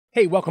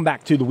Hey, welcome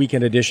back to the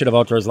weekend edition of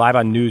Outdoors Live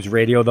on News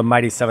Radio, the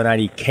mighty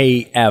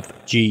 790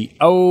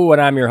 KFGO,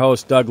 and I'm your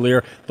host, Doug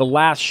Lear. The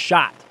last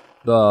shot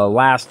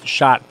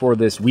for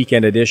this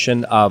weekend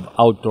edition of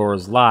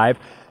Outdoors Live.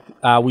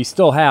 We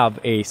still have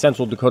a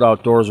Central Dakota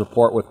Outdoors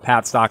report with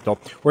Pat Stockdale.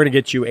 We're going to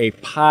get you a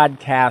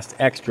podcast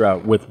extra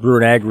with Brewer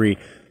and Agri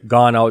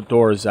Gone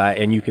Outdoors,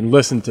 and you can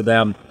listen to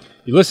them.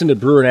 You listen to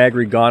Brewer and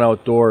Agri Gone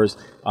Outdoors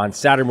on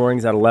Saturday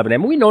mornings at 11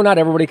 a.m. We know not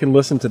everybody can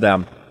listen to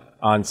them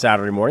on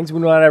Saturday mornings. We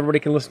know not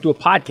everybody can listen to a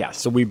podcast,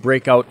 so we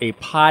break out a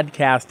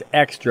podcast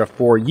extra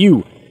for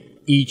you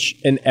each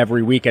and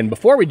every weekend.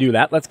 Before we do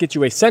that, let's get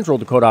you a Central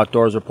Dakota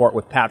Outdoors report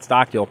with Pat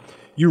Stockdale.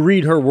 You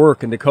read her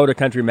work in Dakota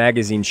Country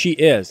Magazine. She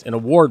is an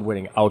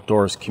award-winning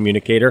outdoors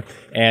communicator,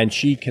 and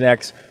she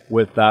connects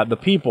with the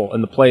people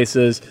and the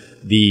places,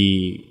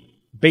 the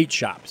bait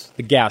shops,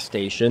 the gas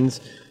stations,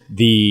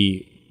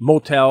 the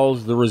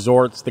motels, the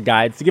resorts, the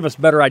guides, to give us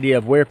a better idea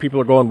of where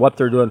people are going, what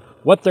they're doing,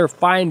 what they're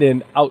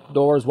finding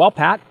outdoors. Well,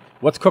 Pat,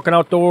 what's cooking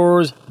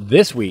outdoors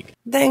this week?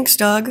 Thanks,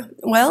 Doug.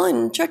 Well,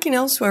 in checking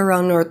elsewhere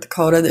around North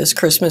Dakota this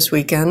Christmas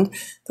weekend,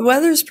 the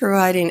weather's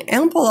providing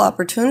ample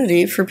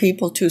opportunity for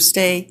people to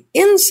stay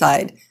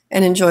inside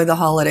and enjoy the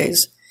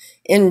holidays.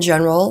 In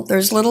general,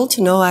 there's little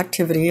to no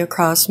activity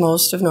across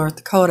most of North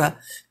Dakota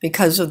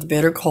because of the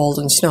bitter cold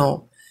and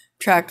snow.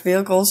 Tracked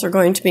vehicles are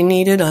going to be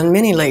needed on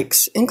many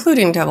lakes,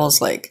 including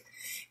Devil's Lake.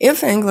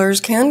 If anglers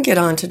can get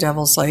onto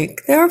Devil's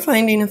Lake, they are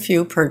finding a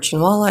few perch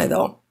and walleye,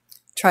 though.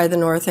 Try the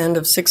north end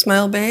of 6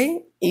 Mile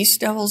Bay,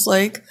 East Devil's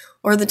Lake,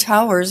 or the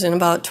towers in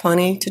about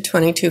 20 to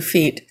 22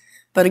 feet.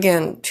 But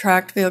again,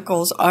 tracked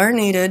vehicles are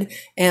needed,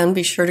 and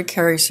be sure to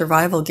carry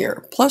survival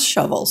gear, plus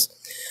shovels.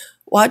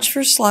 Watch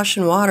for slush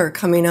and water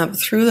coming up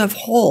through the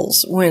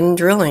holes when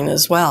drilling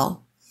as well.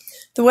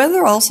 The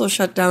weather also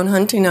shut down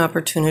hunting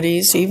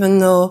opportunities, even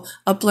though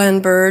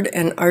upland bird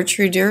and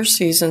archery deer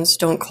seasons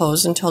don't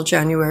close until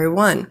January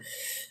 1.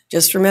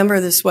 Just remember,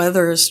 this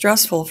weather is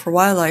stressful for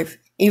wildlife,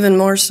 even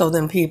more so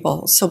than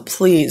people, so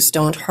please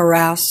don't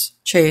harass,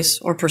 chase,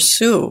 or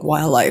pursue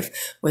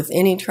wildlife with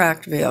any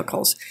tracked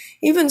vehicles.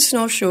 Even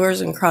snowshoers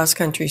and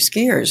cross-country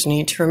skiers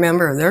need to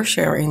remember they're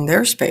sharing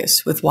their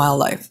space with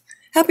wildlife.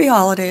 Happy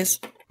holidays.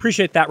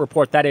 Appreciate that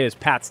report. That is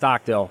Pat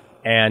Stockdale,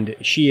 and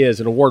she is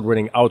an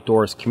award-winning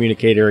outdoors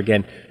communicator.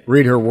 Again,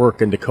 read her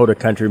work in Dakota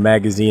Country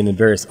Magazine and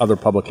various other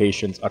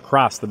publications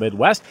across the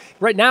Midwest.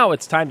 Right now,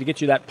 it's time to get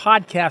you that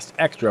podcast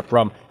extra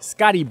from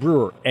Scotty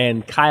Brewer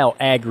and Kyle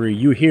Agri.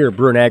 You hear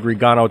Brewer and Agri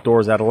Gone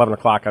Outdoors at 11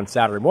 o'clock on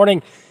Saturday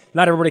morning.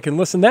 Not everybody can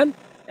listen then,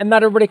 and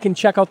not everybody can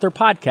check out their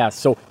podcast.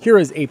 So here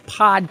is a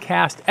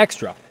podcast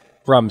extra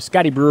from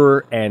Scotty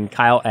Brewer and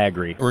Kyle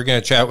Agri. We're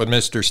going to chat with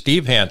Mr.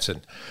 Steve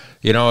Hansen.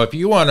 You know, if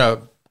you want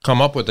to come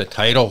up with a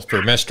title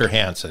for Mr.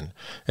 Hansen,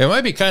 it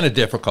might be kind of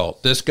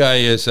difficult. This guy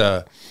is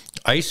a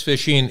ice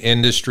fishing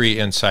industry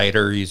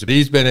insider. He's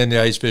been in the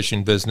ice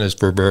fishing business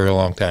for a very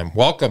long time.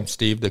 Welcome,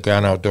 Steve, to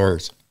Gone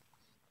Outdoors.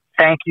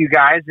 Thank you,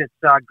 guys. It's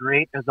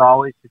great, as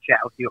always, to chat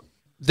with you.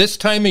 This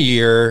time of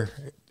year,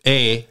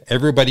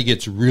 everybody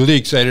gets really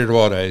excited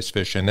about ice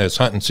fishing. As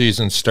hunting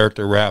seasons start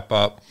to wrap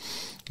up,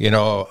 you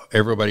know,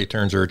 everybody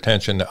turns their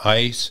attention to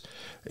ice.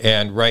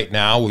 And right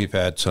now, we've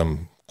had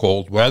some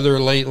cold weather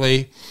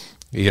lately.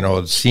 You know,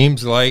 it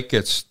seems like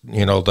it's,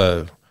 you know,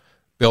 the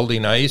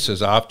building ice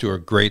is off to a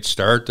great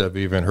start. I've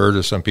even heard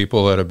of some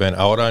people that have been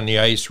out on the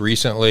ice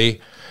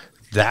recently.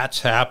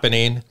 That's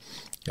happening.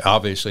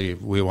 Obviously,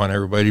 we want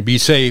everybody to be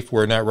safe.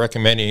 We're not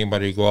recommending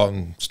anybody go out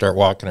and start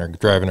walking or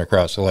driving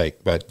across the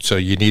lake. But so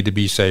you need to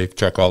be safe,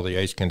 check all the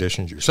ice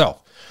conditions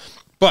yourself.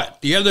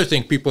 But the other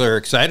thing people are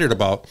excited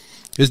about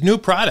is new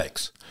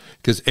products.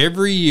 Because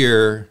every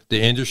year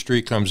the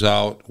industry comes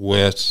out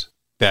with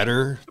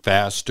better,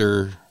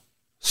 faster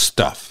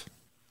stuff.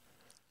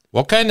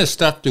 What kind of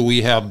stuff do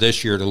we have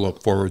this year to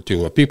look forward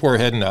to? If people are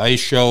heading to ice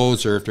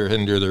shows, or if they're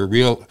heading to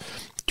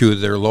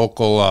their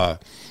local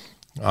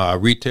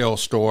retail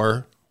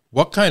store,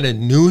 what kind of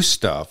new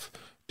stuff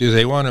do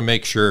they want to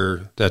make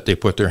sure that they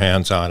put their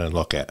hands on and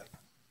look at?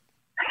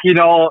 You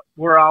know,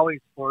 we're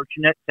always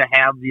fortunate to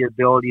have the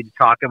ability to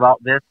talk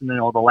about this. And, you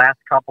know, the last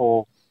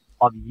couple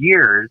of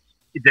years,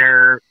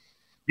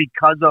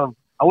 because of,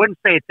 I wouldn't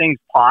say things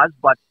paused,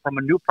 but from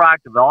a new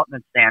product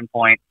development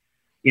standpoint,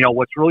 you know,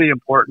 what's really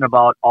important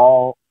about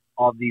all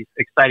of these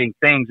exciting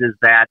things is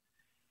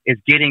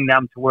getting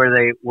them to where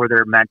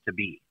they're meant to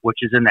be, which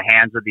is in the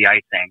hands of the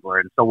ice angler.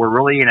 And so we're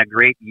really in a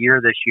great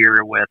year this year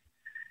with,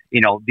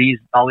 you know,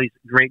 all these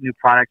great new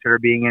products that are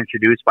being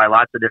introduced by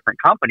lots of different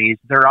companies.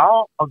 They're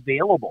all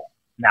available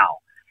now.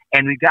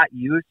 And we got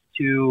used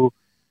to,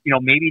 you know,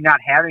 maybe not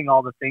having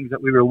all the things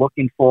that we were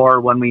looking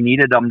for when we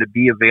needed them to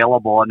be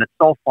available. And it's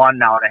so fun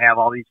now to have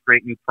all these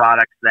great new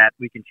products that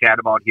we can chat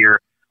about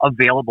here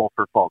available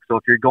for folks. So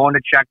if you're going to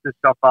check this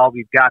stuff out,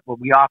 we've got what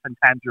we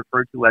oftentimes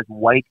refer to as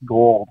white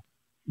gold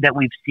that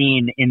we've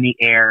seen in the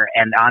air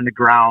and on the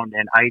ground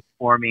and ice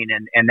forming,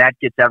 and that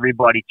gets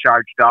everybody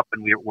charged up,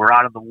 and we're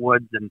out of the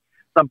woods, and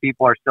some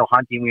people are still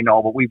hunting, we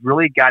know, but we've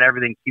really got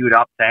everything queued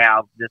up to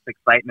have this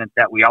excitement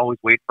that we always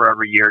wait for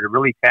every year to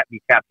really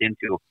be tapped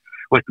into.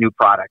 with new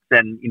products.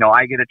 And,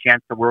 I get a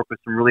chance to work with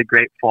some really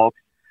great folks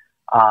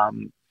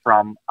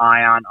from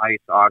Ion Ice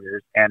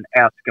Augers and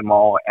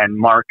Eskimo and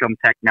Markham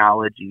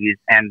Technologies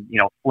and,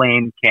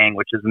 Flame King,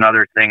 which is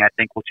another thing I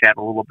think we'll chat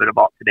a little bit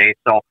about today.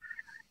 So,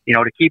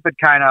 to keep it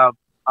kind of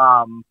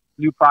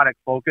new product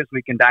focused,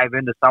 we can dive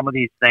into some of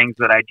these things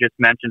that I just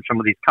mentioned, some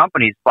of these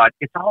companies, but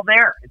it's all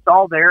there. It's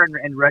all there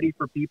and ready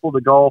for people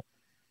to go,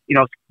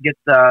 get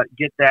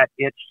that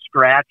itch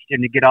scratched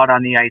and to get out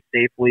on the ice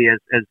safely.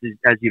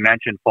 As you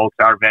mentioned, folks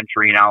are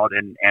venturing out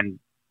and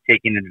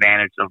taking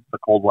advantage of the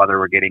cold weather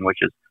we're getting, which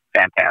is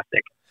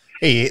fantastic.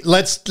 Hey,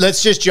 let's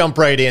just jump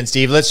right in,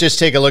 Steve. Let's just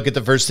take a look at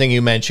the first thing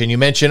you mentioned. You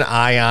mentioned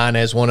Ion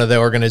as one of the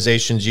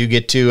organizations you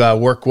get to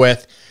work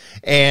with.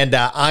 And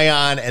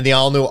Ion and the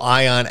all-new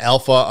Ion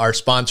Alpha are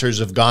sponsors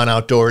of Gone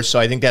Outdoors, so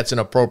I think that's an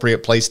appropriate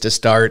place to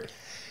start.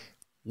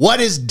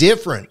 What is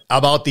different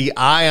about the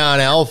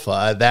Ion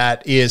Alpha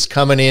that is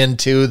coming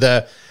into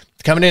the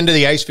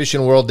ice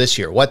fishing world this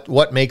year?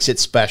 What makes it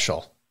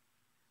special?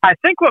 I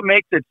think what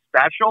makes it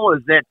special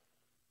is that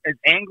as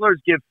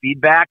anglers give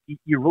feedback,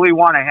 you really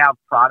want to have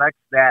products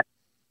that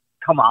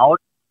come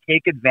out,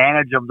 take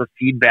advantage of the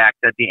feedback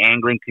that the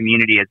angling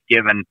community has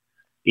given,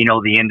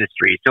 the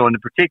industry. So in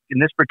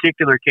this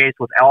particular case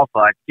with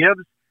Alpha, it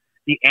gives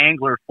the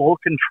angler full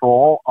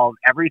control of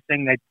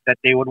everything that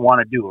they would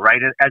want to do,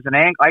 right? As an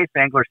ice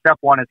angler, step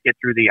one is get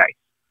through the ice.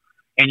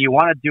 And you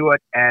want to do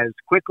it as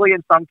quickly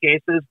in some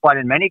cases, but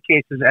in many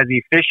cases as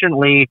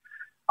efficiently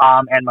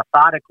and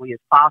methodically as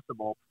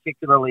possible,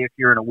 particularly if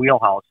you're in a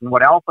wheelhouse. And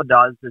what Alpha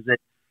does is that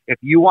if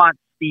you want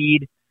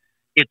speed,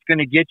 it's going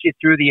to get you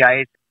through the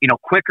ice,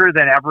 quicker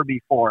than ever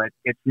before.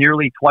 It's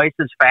nearly twice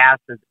as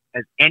fast as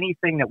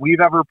anything that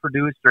we've ever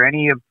produced or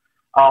any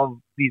of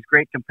these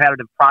great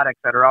competitive products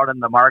that are out in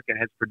the market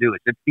has produced.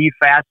 It's the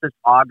fastest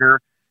auger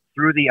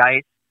through the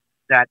ice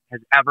that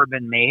has ever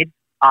been made.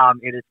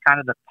 It is kind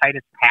of the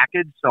tightest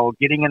package, so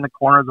getting in the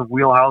corners of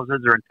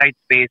wheelhouses or in tight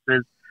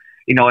spaces,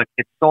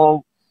 it's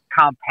so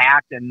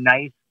compact and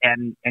nice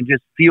and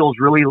just feels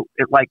really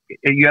like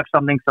you have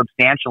something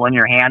substantial in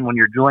your hand when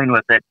you're drilling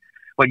with it.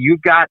 But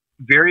you've got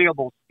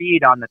variable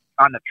speed on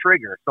the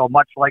trigger, so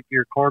much like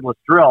your cordless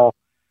drill,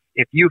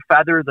 if you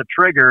feather the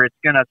trigger, it's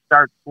going to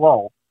start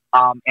slow.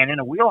 And in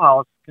a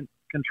wheelhouse,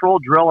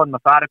 controlled drill and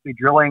methodically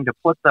drilling to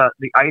put the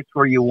ice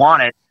where you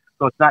want it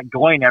so it's not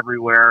going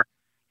everywhere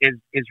is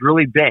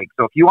really big.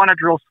 So if you want to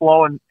drill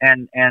slow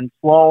and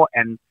slow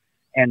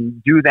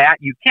and do that,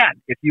 you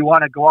can. If you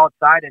want to go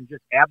outside and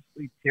just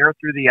absolutely tear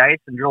through the ice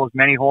and drill as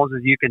many holes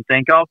as you can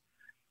think of,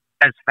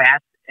 as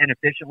fast and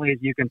efficiently as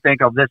you can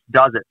think of, this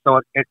does it.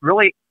 So it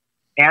really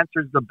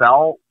answers the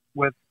bell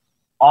with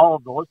all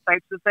of those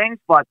types of things.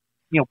 But,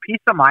 peace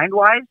of mind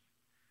wise,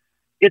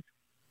 it's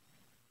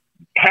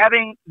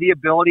having the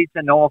ability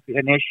to know if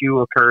an issue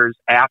occurs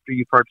after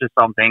you purchase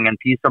something, and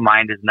peace of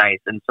mind is nice.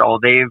 And so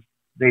they've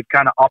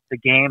kind of upped the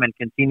game and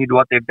continued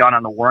what they've done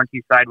on the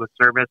warranty side with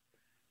service,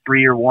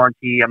 3-year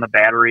warranty on the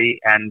battery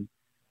and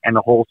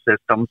the whole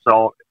system.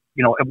 So,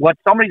 what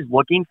somebody's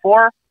looking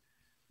for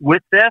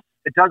with this,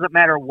 it doesn't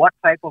matter what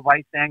type of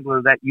ice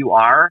angler that you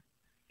are,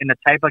 in the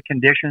type of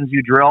conditions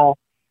you drill.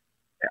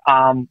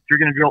 If you're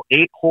going to drill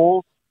 8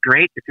 holes,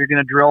 great. If you're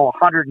going to drill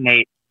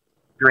 108,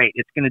 great.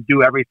 It's going to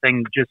do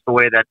everything just the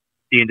way that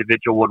the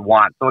individual would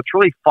want. So it's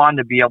really fun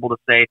to be able to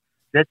say,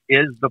 this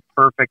is the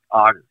perfect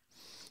auger.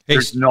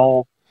 There's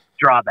no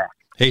drawback.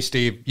 Hey,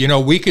 Steve,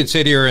 we could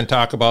sit here and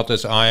talk about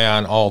this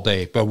Ion all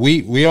day, but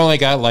we only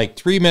got like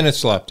 3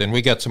 minutes left, and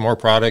we got some more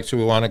products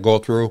we want to go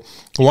through.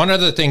 One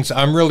of the things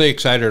I'm really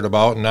excited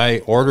about, and I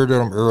ordered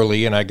them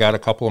early, and I got a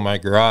couple in my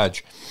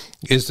garage,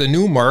 is the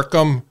new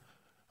Markham,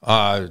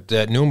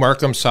 that new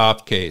Markham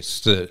soft case,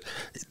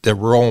 the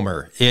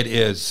Roamer. It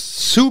is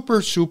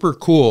super, super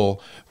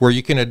cool, where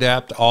you can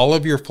adapt all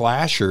of your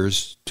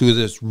flashers to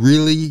this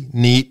really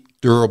neat,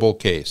 durable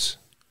case.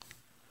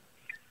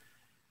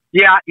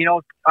 Yeah,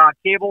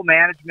 cable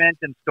management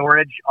and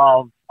storage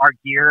of our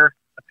gear,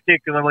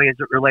 particularly as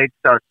it relates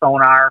to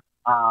sonar,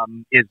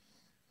 is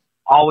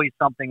always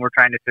something we're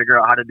trying to figure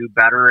out how to do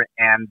better.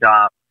 And,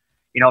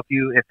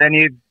 if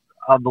any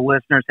of the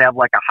listeners have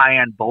like a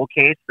high-end bow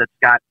case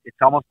it's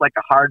almost like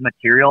a hard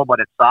material, but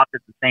it's soft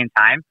at the same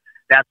time,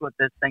 that's what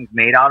this thing's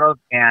made out of.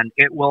 And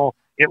it will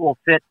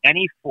fit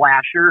any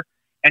flasher,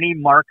 any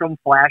Markham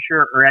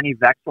flasher, or any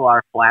Vexilar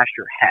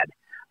flasher head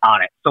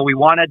on it. So we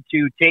wanted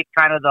to take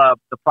kind of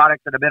the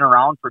products that have been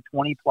around for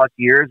 20 plus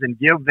years and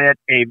give it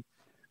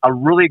a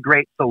really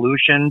great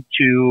solution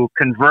to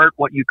convert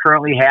what you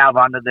currently have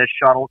onto this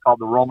shuttle called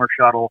the Roamer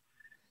shuttle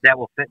that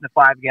will fit in a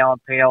 5-gallon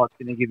pail. It's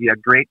going to give you a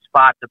great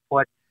spot to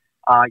put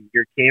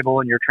your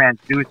cable and your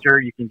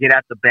transducer. You can get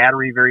at the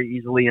battery very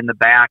easily in the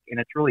back, and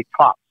it's really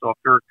tough. So if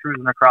you're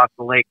cruising across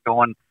the lake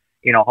going,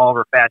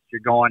 however fast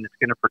you're going, it's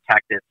going to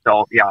protect it.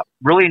 So yeah,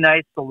 really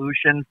nice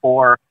solution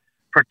for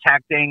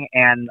protecting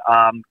and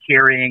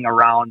carrying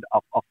around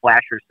a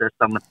flasher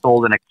system. It's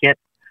sold in a kit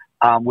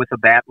with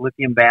a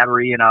lithium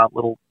battery and a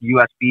little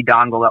USB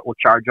dongle that will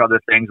charge other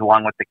things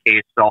along with the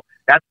case. So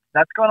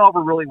that's going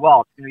over really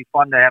well. It's going to be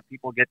fun to have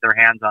people get their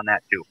hands on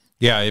that too.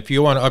 Yeah, if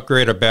you want to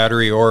upgrade a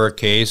battery or a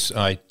case,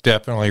 I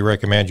definitely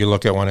recommend you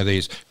look at one of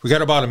these. We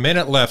got about a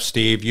minute left,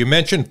 Steve. You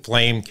mentioned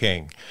Flame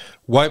King.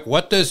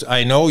 What does,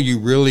 I know you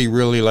really,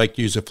 really like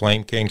to use the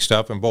Flame King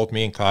stuff, and both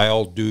me and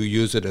Kyle do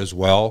use it as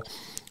well.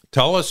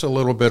 Tell us a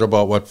little bit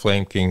about what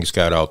Flame King's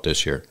got out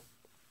this year.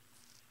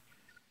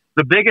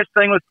 The biggest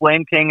thing with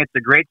Flame King, it's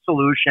a great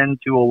solution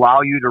to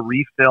allow you to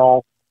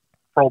refill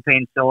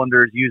propane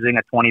cylinders using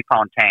a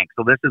 20-pound tank.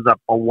 So this is a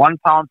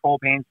 1-pound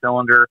propane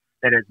cylinder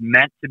that is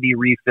meant to be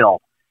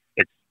refilled.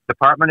 It's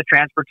Department of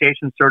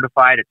Transportation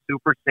certified. It's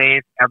super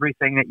safe.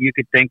 Everything that you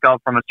could think of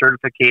from a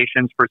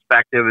certifications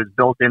perspective is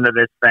built into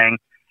this thing.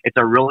 It's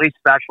a really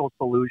special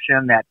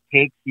solution that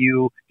gives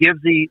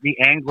the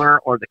angler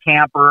or the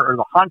camper or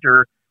the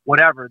hunter,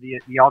 whatever, the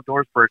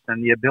outdoors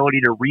person, the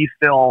ability to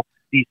refill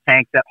these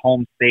tanks at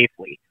home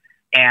safely.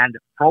 And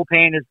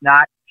propane is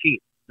not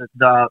cheap.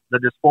 The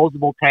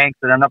disposable tanks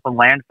that end up in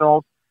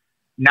landfills,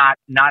 not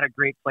a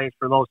great place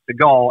for those to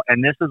go.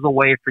 And this is a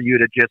way for you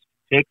to just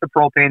take the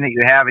propane that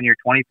you have in your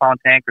 20-pound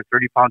tank or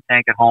 30-pound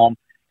tank at home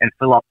and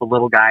fill up the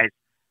little guys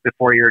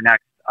before your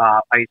next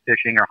ice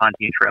fishing or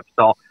hunting trip.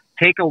 So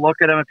take a look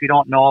at them. If you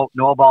don't know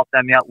about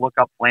them yet, look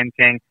up Flame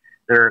King.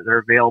 They're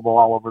available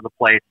all over the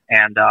place,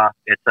 and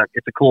it's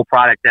a cool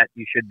product that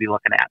you should be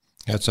looking at.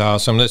 That's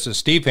awesome. This is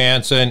Steve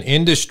Hansen,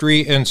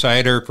 industry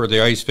insider for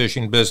the ice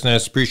fishing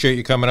business. Appreciate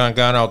you coming on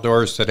Gone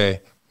Outdoors today.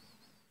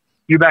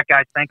 You bet,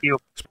 guys. Thank you.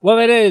 Well,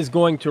 that is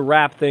going to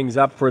wrap things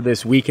up for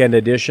this weekend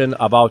edition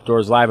of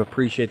Outdoors Live.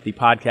 Appreciate the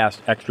podcast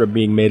extra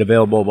being made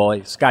available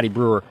by Scotty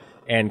Brewer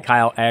and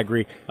Kyle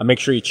Agri. Make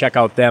sure you check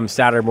out them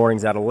Saturday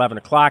mornings at 11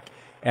 o'clock.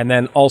 And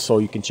then also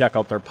you can check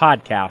out their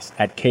podcast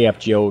at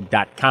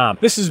kfgo.com.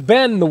 This has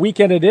been the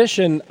weekend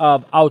edition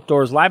of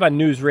Outdoors Live on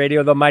News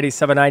Radio, the Mighty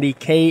 790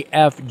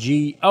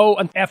 KFGO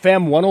and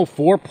FM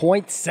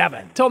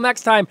 104.7. Till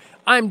next time,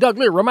 I'm Doug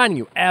Lear reminding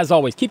you, as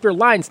always, keep your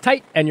lines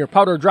tight and your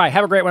powder dry.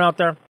 Have a great one out there.